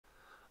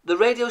The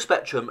radio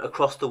spectrum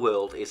across the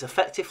world is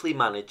effectively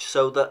managed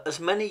so that as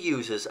many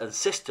users and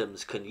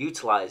systems can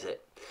utilise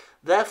it.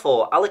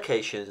 Therefore,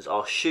 allocations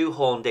are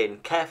shoehorned in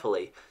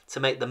carefully to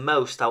make the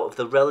most out of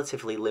the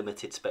relatively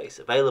limited space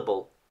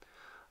available.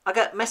 I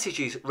get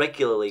messages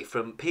regularly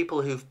from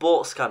people who've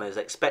bought scanners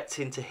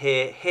expecting to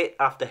hear hit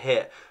after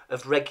hit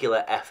of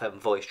regular FM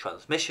voice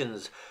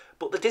transmissions,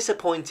 but they're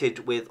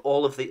disappointed with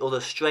all of the other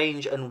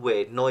strange and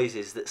weird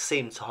noises that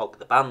seem to hog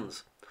the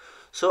bands.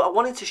 So I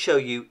wanted to show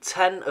you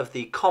 10 of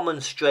the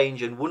common,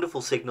 strange and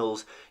wonderful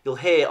signals you'll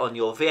hear on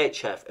your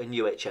VHF and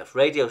UHF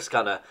radio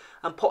scanner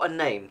and put a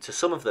name to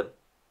some of them.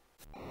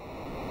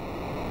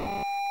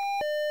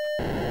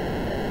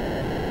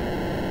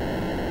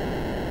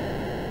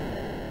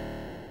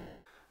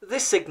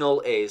 This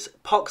signal is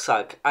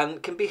POXAG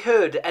and can be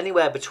heard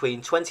anywhere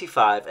between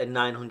 25 and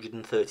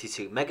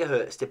 932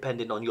 MHz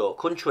depending on your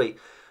country,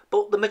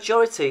 but the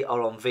majority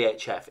are on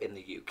VHF in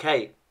the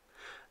UK.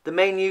 The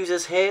main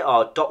users here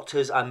are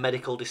doctors and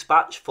medical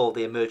dispatch for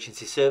the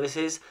emergency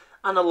services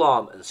and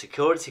alarm and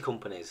security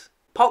companies.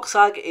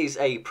 POXAG is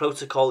a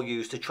protocol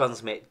used to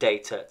transmit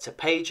data to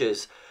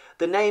pagers.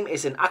 The name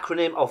is an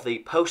acronym of the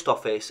Post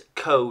Office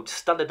Code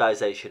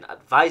Standardisation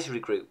Advisory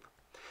Group.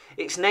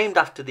 It's named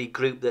after the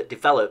group that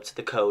developed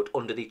the code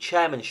under the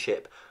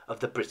chairmanship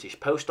of the British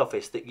Post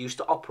Office that used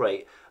to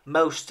operate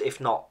most, if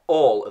not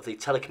all, of the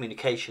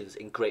telecommunications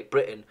in Great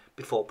Britain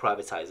before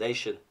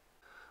privatisation.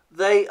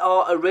 They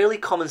are a really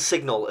common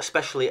signal,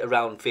 especially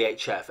around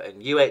VHF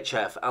and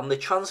UHF, and the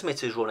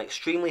transmitters run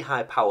extremely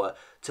high power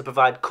to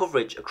provide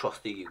coverage across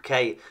the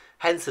UK,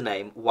 hence the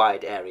name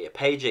wide area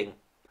paging.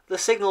 The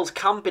signals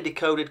can be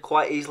decoded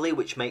quite easily,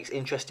 which makes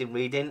interesting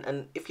reading,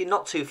 and if you're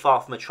not too far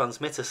from a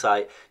transmitter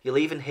site, you'll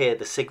even hear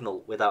the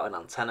signal without an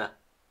antenna.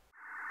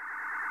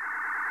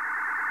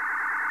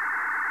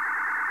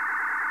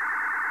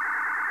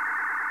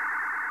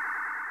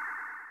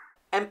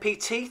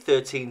 MPT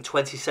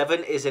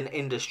 1327 is an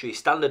industry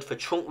standard for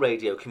trunk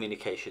radio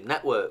communication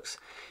networks.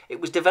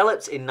 It was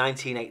developed in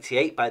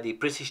 1988 by the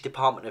British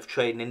Department of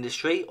Trade and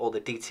Industry, or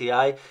the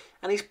DTI,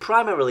 and is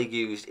primarily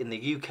used in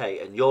the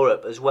UK and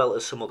Europe as well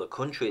as some other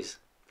countries.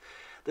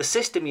 The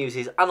system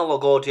uses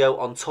analogue audio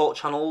on talk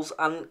channels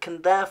and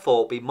can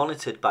therefore be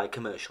monitored by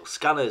commercial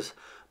scanners,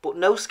 but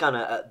no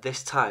scanner at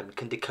this time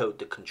can decode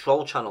the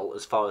control channel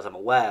as far as I'm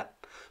aware,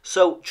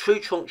 so true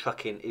trunk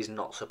tracking is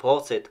not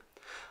supported.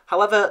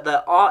 However,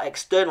 there are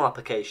external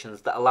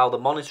applications that allow the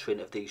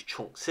monitoring of these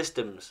trunk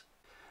systems.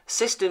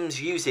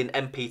 Systems using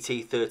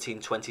MPT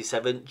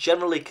 1327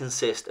 generally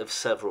consist of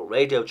several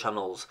radio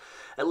channels.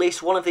 At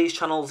least one of these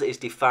channels is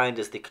defined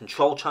as the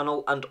control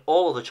channel and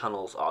all other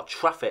channels are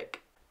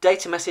traffic.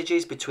 Data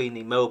messages between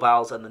the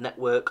mobiles and the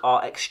network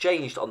are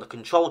exchanged on the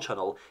control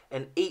channel,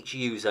 and each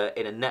user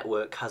in a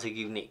network has a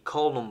unique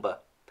call number.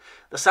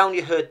 The sound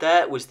you heard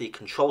there was the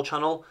control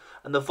channel,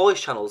 and the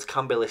voice channels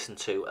can be listened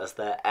to as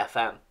their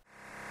FM.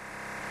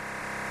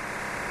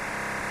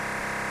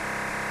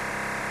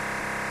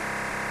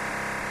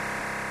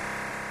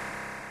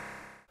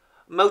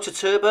 Motor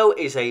Turbo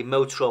is a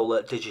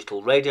Motorola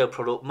digital radio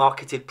product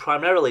marketed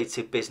primarily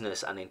to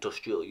business and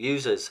industrial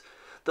users.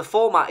 The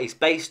format is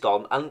based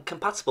on and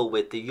compatible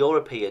with the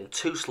European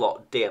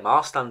 2-slot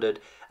DMR standard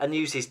and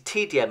uses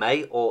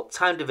TDMA or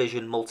Time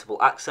Division Multiple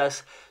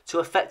Access to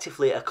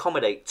effectively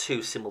accommodate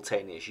two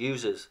simultaneous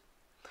users.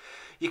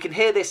 You can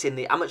hear this in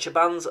the amateur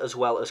bands as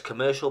well as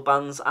commercial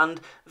bands,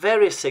 and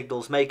various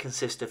signals may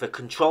consist of a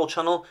control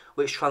channel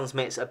which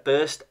transmits a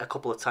burst a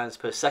couple of times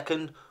per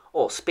second,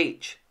 or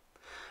speech.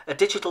 A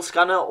digital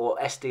scanner or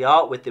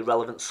SDR with the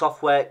relevant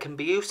software can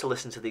be used to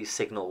listen to these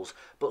signals,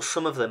 but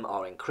some of them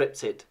are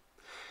encrypted.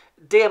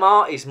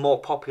 DMR is more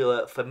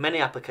popular for many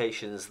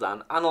applications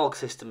than analog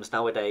systems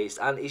nowadays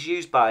and is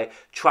used by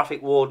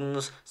traffic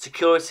wardens,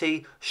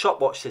 security,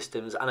 shopwatch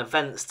systems and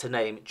events, to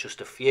name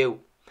just a few.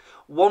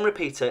 One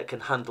repeater can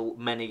handle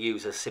many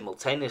users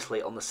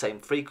simultaneously on the same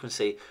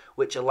frequency,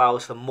 which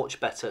allows for much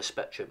better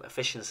spectrum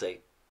efficiency.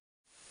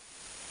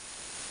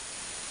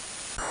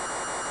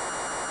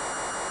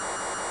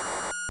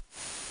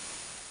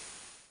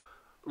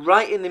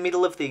 Right in the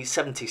middle of the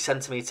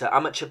 70cm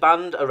amateur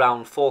band,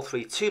 around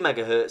 432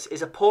 MHz,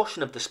 is a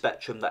portion of the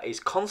spectrum that is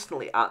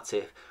constantly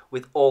active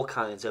with all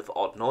kinds of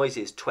odd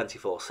noises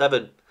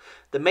 24/7.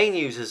 The main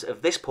users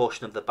of this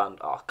portion of the band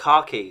are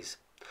car keys.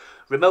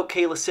 Remote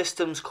keyless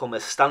systems come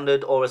as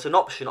standard or as an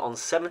option on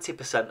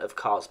 70% of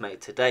cars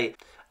made today,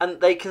 and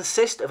they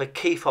consist of a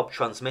key fob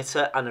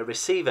transmitter and a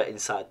receiver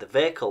inside the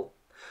vehicle.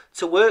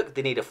 To work,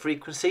 they need a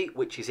frequency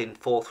which is in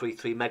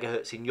 433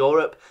 MHz in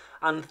Europe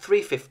and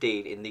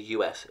 315 in the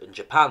US and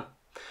Japan.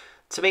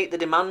 To meet the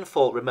demand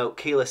for remote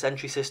keyless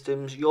entry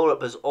systems,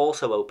 Europe has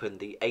also opened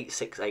the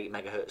 868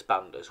 MHz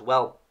band as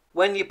well.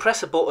 When you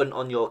press a button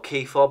on your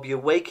key fob, you're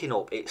waking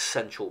up its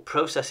central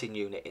processing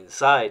unit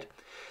inside.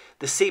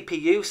 The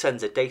CPU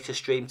sends a data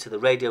stream to the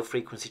radio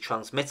frequency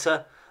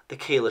transmitter. The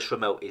keyless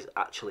remote is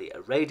actually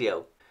a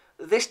radio.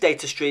 This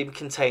data stream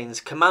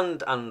contains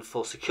command and,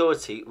 for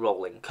security,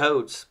 rolling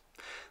codes.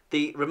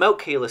 The remote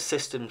keyless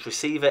system's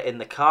receiver in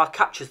the car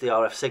captures the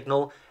RF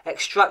signal,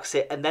 extracts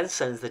it and then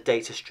sends the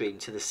data stream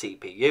to the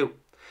CPU.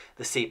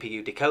 The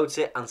CPU decodes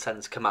it and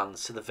sends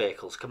commands to the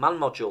vehicle's command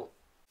module.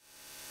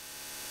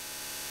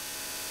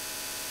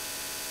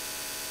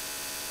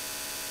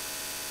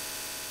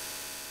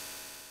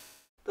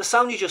 The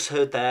sound you just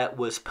heard there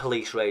was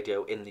police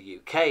radio in the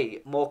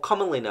UK, more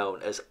commonly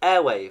known as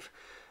Airwave.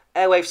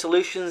 Airwave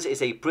Solutions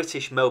is a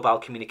British mobile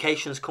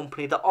communications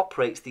company that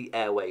operates the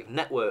Airwave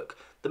network,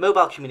 the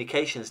mobile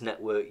communications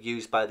network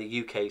used by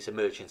the UK's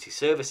emergency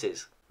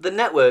services. The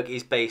network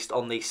is based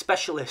on the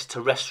Specialist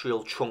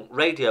Terrestrial Trunk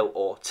Radio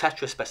or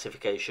TETRA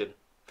specification.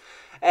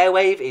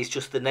 Airwave is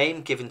just the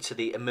name given to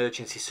the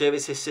emergency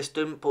services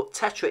system, but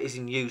TETRA is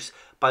in use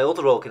by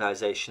other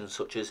organisations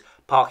such as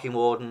parking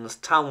wardens,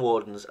 town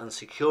wardens and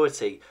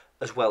security,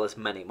 as well as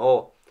many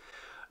more.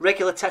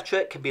 Regular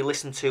TETRA can be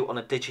listened to on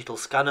a digital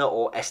scanner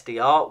or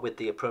SDR with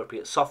the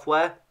appropriate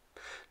software.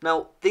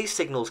 Now, these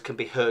signals can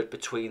be heard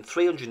between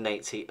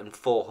 380 and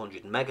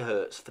 400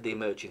 MHz for the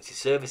emergency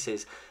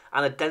services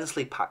and are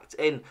densely packed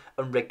in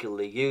and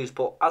regularly used,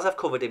 but as I've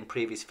covered in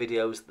previous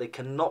videos, they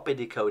cannot be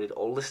decoded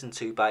or listened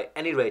to by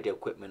any radio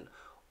equipment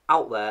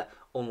out there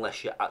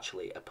unless you're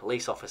actually a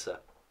police officer.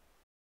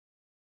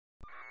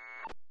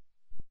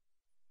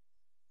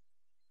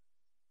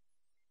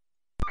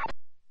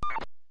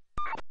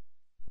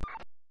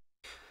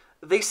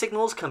 These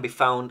signals can be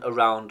found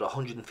around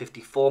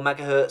 154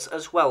 MHz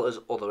as well as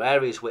other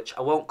areas which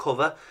I won't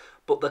cover,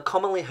 but they're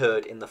commonly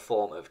heard in the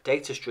form of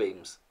data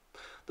streams.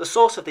 The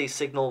source of these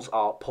signals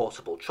are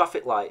portable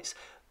traffic lights,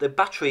 the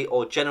battery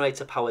or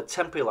generator powered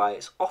temporary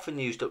lights often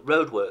used at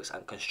roadworks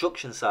and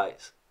construction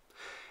sites.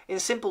 In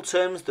simple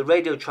terms, the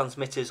radio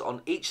transmitters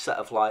on each set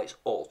of lights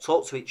all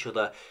talk to each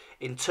other,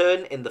 in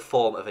turn in the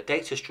form of a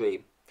data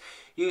stream.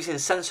 Using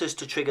sensors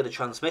to trigger the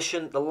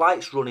transmission, the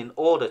lights run in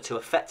order to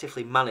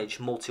effectively manage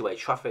multi-way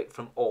traffic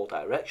from all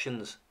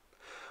directions.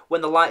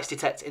 When the lights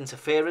detect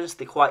interference,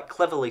 they quite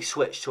cleverly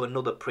switch to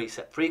another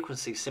preset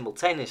frequency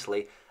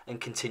simultaneously and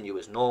continue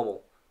as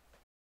normal.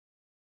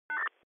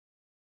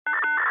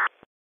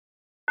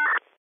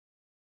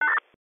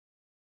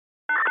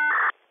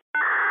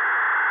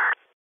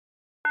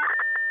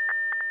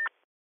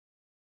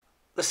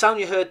 The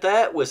sound you heard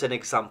there was an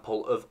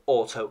example of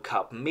auto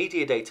cab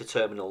media data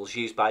terminals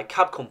used by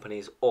cab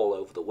companies all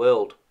over the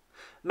world.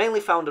 Mainly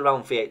found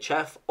around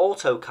VHF,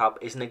 AutoCab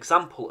is an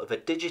example of a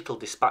digital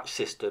dispatch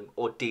system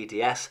or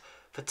DDS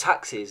for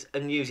taxis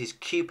and uses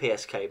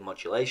QPSK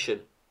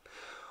modulation.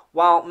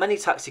 While many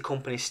taxi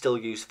companies still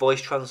use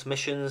voice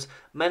transmissions,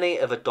 many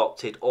have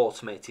adopted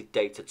automated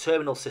data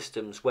terminal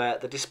systems where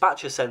the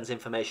dispatcher sends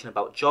information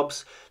about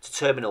jobs to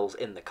terminals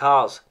in the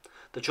cars.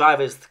 The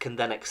drivers can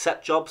then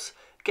accept jobs,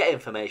 get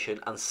information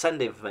and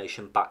send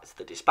information back to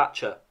the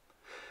dispatcher.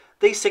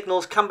 These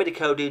signals can be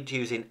decoded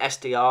using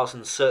SDRs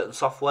and certain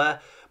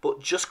software,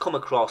 but just come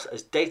across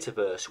as data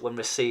bursts when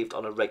received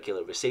on a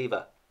regular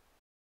receiver.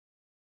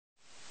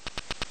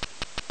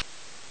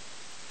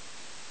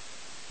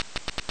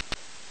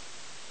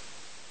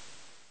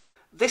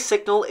 This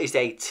signal is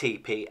a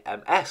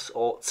TPMS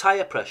or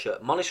tyre pressure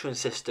monitoring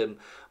system,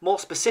 more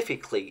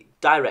specifically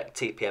direct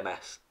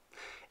TPMS.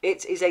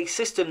 It is a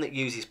system that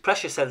uses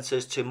pressure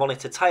sensors to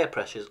monitor tyre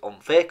pressures on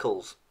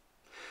vehicles.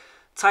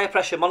 Tyre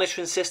pressure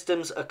monitoring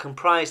systems are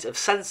comprised of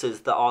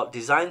sensors that are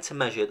designed to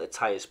measure the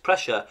tyre's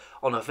pressure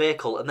on a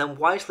vehicle and then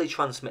wisely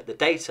transmit the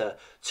data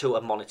to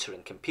a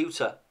monitoring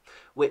computer,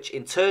 which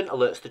in turn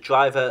alerts the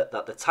driver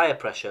that the tyre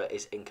pressure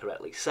is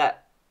incorrectly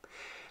set.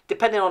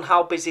 Depending on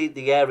how busy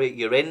the area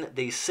you're in,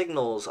 these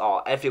signals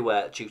are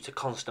everywhere due to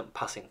constant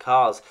passing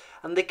cars,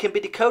 and they can be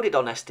decoded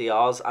on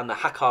SDRs and a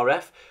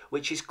HAC-RF,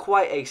 which is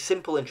quite a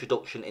simple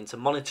introduction into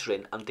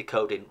monitoring and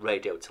decoding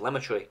radio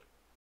telemetry.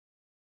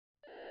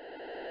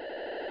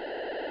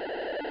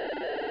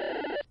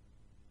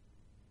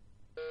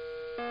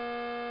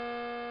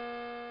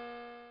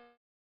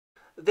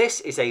 This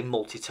is a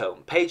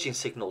multi-tone paging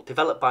signal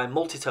developed by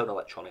Multitone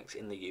Electronics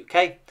in the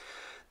UK.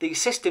 The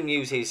system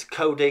uses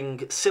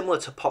coding similar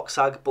to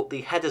POXAG, but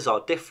the headers are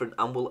different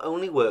and will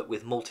only work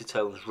with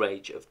Multitone's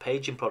range of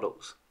paging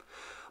products.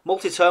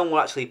 Multitone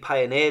were actually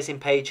pioneers in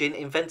paging,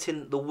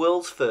 inventing the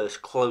world's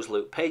first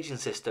closed-loop paging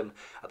system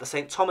at the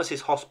St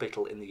Thomas's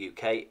Hospital in the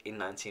UK in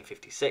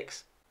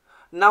 1956.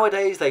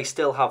 Nowadays they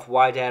still have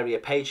wide area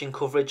paging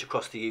coverage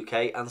across the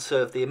UK and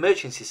serve the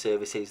emergency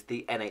services,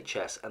 the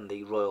NHS and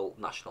the Royal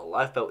National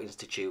Lifeboat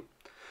Institute.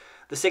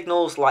 The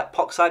signals, like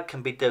POXAG,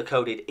 can be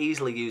decoded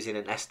easily using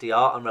an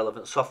SDR and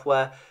relevant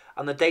software,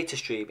 and the data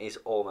stream is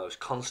almost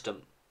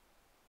constant.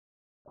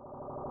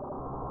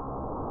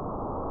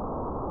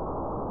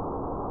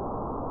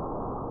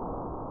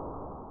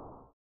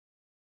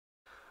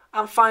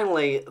 And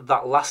finally,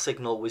 that last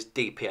signal was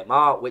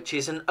DPMR, which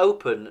is an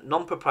open,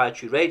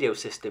 non-proprietary radio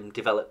system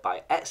developed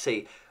by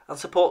ETSI and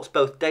supports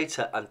both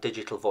data and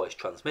digital voice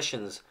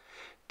transmissions.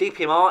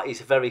 DPMR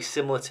is very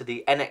similar to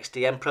the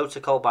NXDM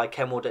protocol by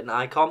Kenwood and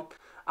ICOM,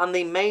 and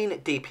the main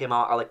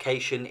DPMR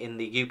allocation in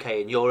the UK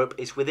and Europe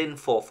is within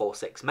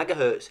 446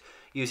 MHz,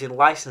 using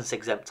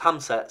license-exempt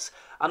handsets,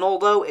 and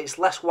although it's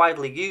less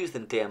widely used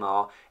than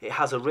DMR, it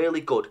has a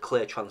really good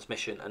clear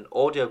transmission and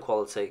audio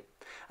quality,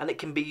 and it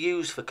can be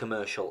used for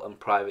commercial and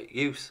private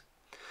use.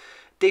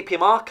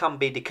 DPMR can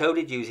be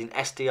decoded using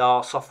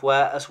SDR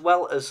software as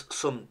well as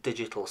some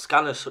digital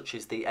scanners such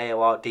as the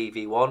AOR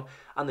DV1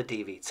 and the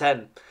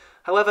DV10.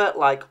 However,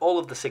 like all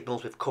of the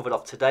signals we've covered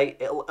off today,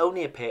 it'll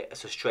only appear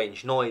as a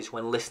strange noise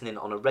when listening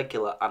on a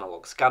regular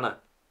analog scanner.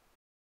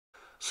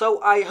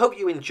 So I hope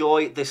you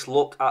enjoy this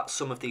look at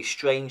some of these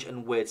strange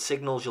and weird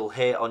signals you'll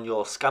hear on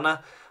your scanner.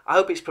 I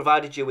hope it's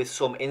provided you with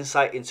some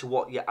insight into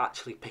what you're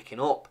actually picking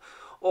up.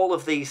 All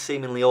of these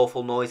seemingly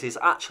awful noises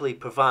actually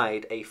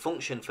provide a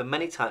function for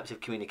many types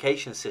of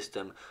communication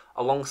system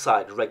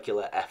alongside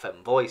regular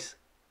FM voice.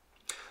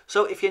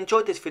 So if you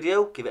enjoyed this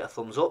video, give it a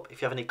thumbs up.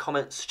 If you have any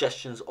comments,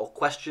 suggestions or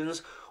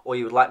questions, or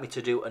you would like me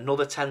to do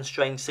another 10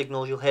 strange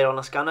signals you'll hear on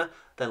a scanner,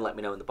 then let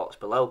me know in the box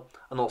below.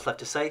 And all that's left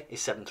to say is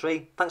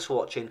 7-3. Thanks for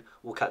watching.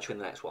 We'll catch you in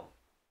the next one.